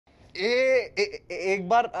एक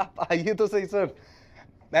बार आप आइए तो सही सर।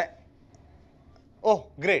 मैं oh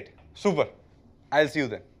great super I will see you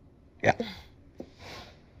then. या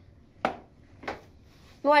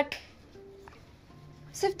व्हाट?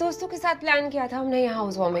 सिर्फ दोस्तों के साथ प्लान किया था हमने यहाँ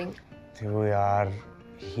हाउस वार्मिंग। तो यार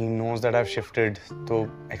he knows that I've shifted तो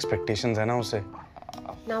expectations है ना उसे।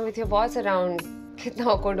 Now with your boss around कितना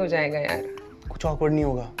awkward हो जाएगा यार। कुछ awkward नहीं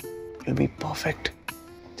होगा। It'll be perfect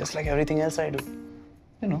just like everything else I do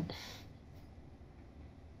you know।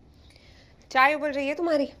 चाय उबल रही है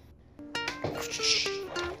तुम्हारी?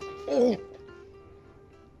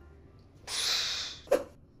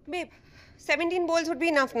 Babe, 17 bowls would be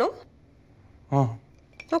enough, no? हाँ।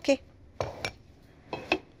 Okay.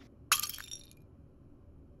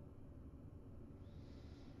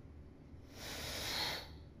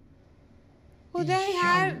 उदय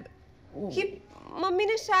यार, ये मम्मी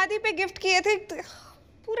ने शादी पे गिफ्ट किए थे,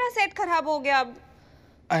 पूरा सेट खराब हो गया अब।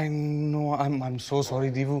 I know I'm so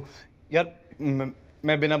sorry दीवू। यार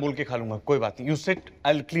मैं बिना बोल के खा लूंगा कोई बात नहीं। You sit,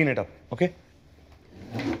 I'll clean it up, okay?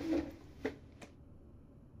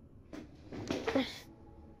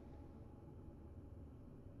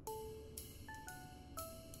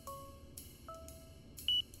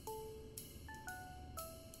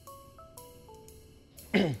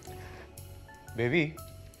 Baby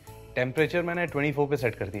temperature मैंने 24 पे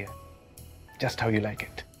सेट कर दिया है। Just how you like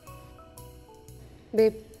it.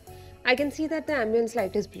 Babe, I can see that the ambience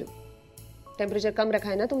light is blue. Temperature कम रखा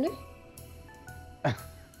है ना तुमने?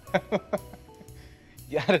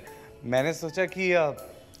 यार मैंने सोचा कि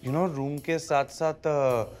यू नो रूम के साथ साथ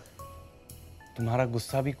तुम्हारा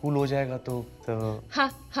गुस्सा भी कूल हो जाएगा तो हाँ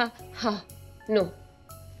हाँ हाँ नो।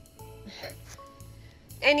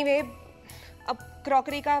 एनीवे अब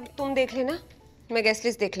क्रॉकरी का तुम देख लेना, मैं गेस्ट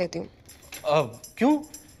लिस्ट देख लेती हूँ। क्यों?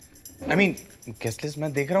 I mean गेस्ट लिस्ट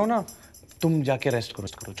मैं देख रहा हूँ ना, तुम जाके रेस्ट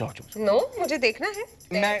करो जाओ जाओ। नो मुझे देखना है।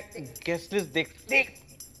 मैं गेस्ट लिस्ट देख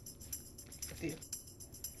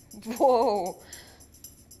वो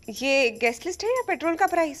ये गेस्ट लिस्ट है या पेट्रोल का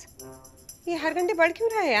प्राइस? ये हर घंटे बढ़ क्यों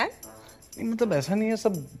रहा है यार? नहीं मतलब ऐसा नहीं है,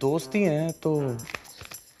 सब दोस्त ही हैं तो।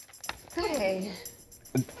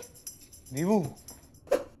 दीवू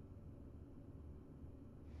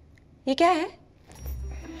ये क्या है?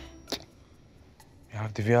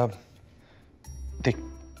 यार दिव्या देख,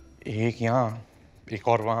 एक यहाँ एक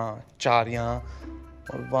और वहाँ, 4 यहाँ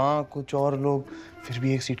और वहाँ कुछ और लोग, फिर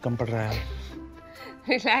भी एक सीट कम पड़ रहा है।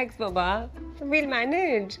 रिलैक्स बाबा, we'll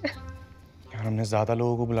manage। यार हमने ज्यादा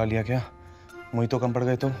लोगों को बुला लिया क्या? मुझे तो कम पड़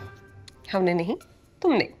गए तो। हमने नहीं,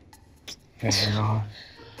 तुमने।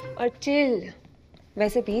 और चिल,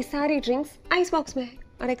 वैसे भी सारी ड्रिंक्स आइस बॉक्स में है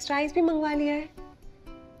और एक्स्ट्रा आइस भी मंगवा लिया है।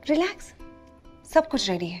 रिलैक्स, सब कुछ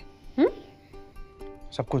रेडी है।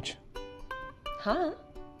 सब कुछ? हाँ।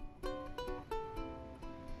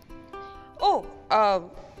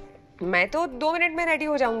 मैं तो 2 मिनट में रेडी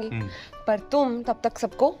हो जाऊंगी, पर तुम तब तक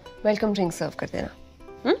सबको वेलकम ड्रिंक सर्व कर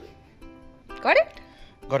देना। Got it?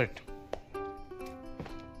 Got it.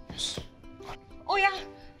 Oh yeah,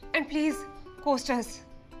 and please coasters,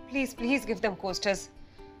 please give them coasters,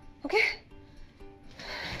 okay?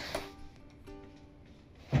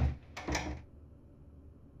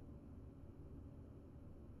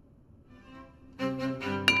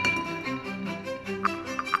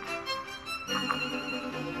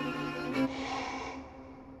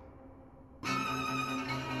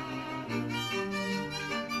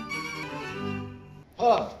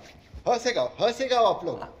 हंसेगा आप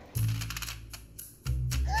लोग।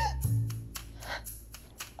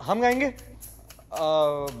 हम गाएंगे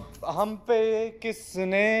हम पे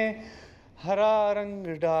किसने हरा रंग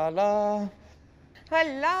डाला,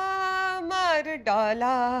 हल्ला मार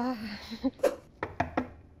डाला।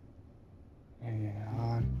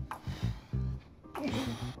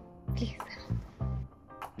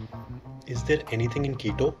 Is there anything in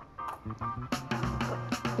keto?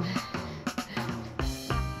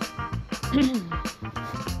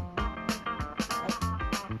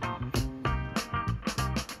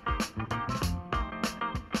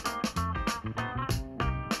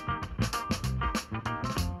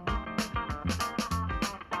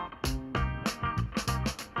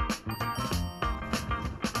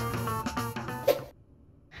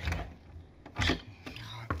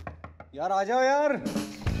 यार आ जाओ यार।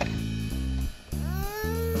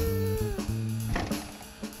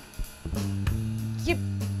 ये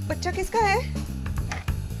बच्चा किसका है?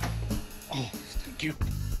 Thank you.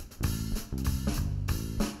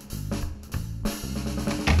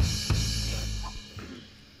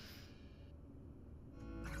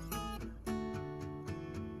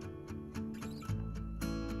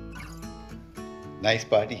 Nice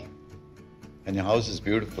party. And your house is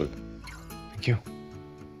beautiful. Thank you.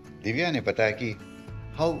 Divya ने बताया कि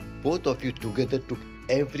how both of you together took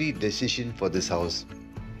every decision for this house.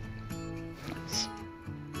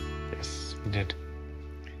 Yes, we did.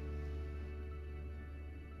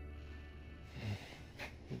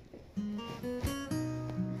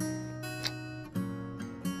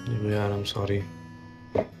 यार, I'm sorry.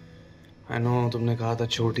 I know तुमने कहा था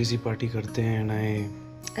छोटी सी पार्टी करते हैं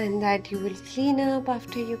And that you will clean up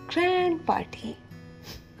after your grand party.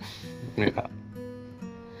 मेरा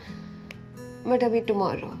But अभी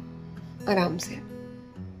tomorrow, आराम से.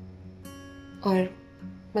 और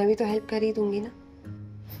मैं भी तो हेल्प कर ही दूंगी ना.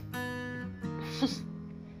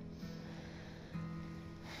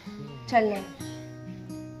 चलना.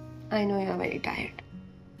 I know you are very tired.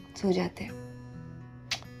 सो जाते हैं.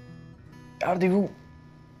 यार दिवू,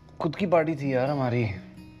 खुद की पार्टी थी यार हमारी.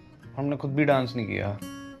 हमने खुद भी डांस नहीं किया.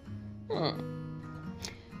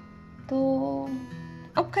 तो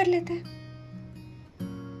अब कर लेते हैं.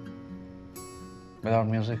 Without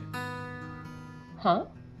music. हाँ.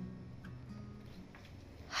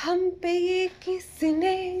 हम पे ये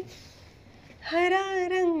किसने हरा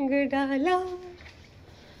रंग डाला,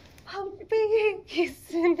 हम पे ये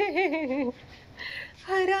किसने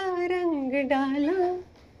हरा रंग डाला,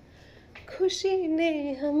 खुशी ने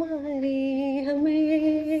हमारी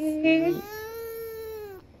हमें.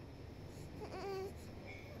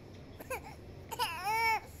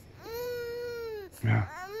 Yeah.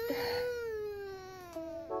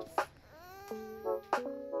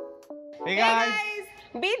 Hey guys!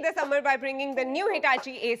 Beat the summer by bringing the new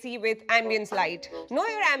Hitachi AC with ambience light. Know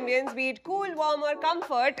your ambience, be it cool, warm or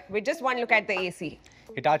comfort, with just one look at the AC.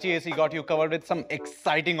 Hitachi AC got you covered with some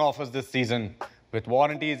exciting offers this season, with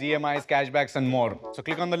warranties, EMIs, cashbacks and more. So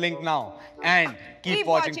click on the link now and keep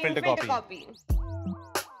watching FilterCopy.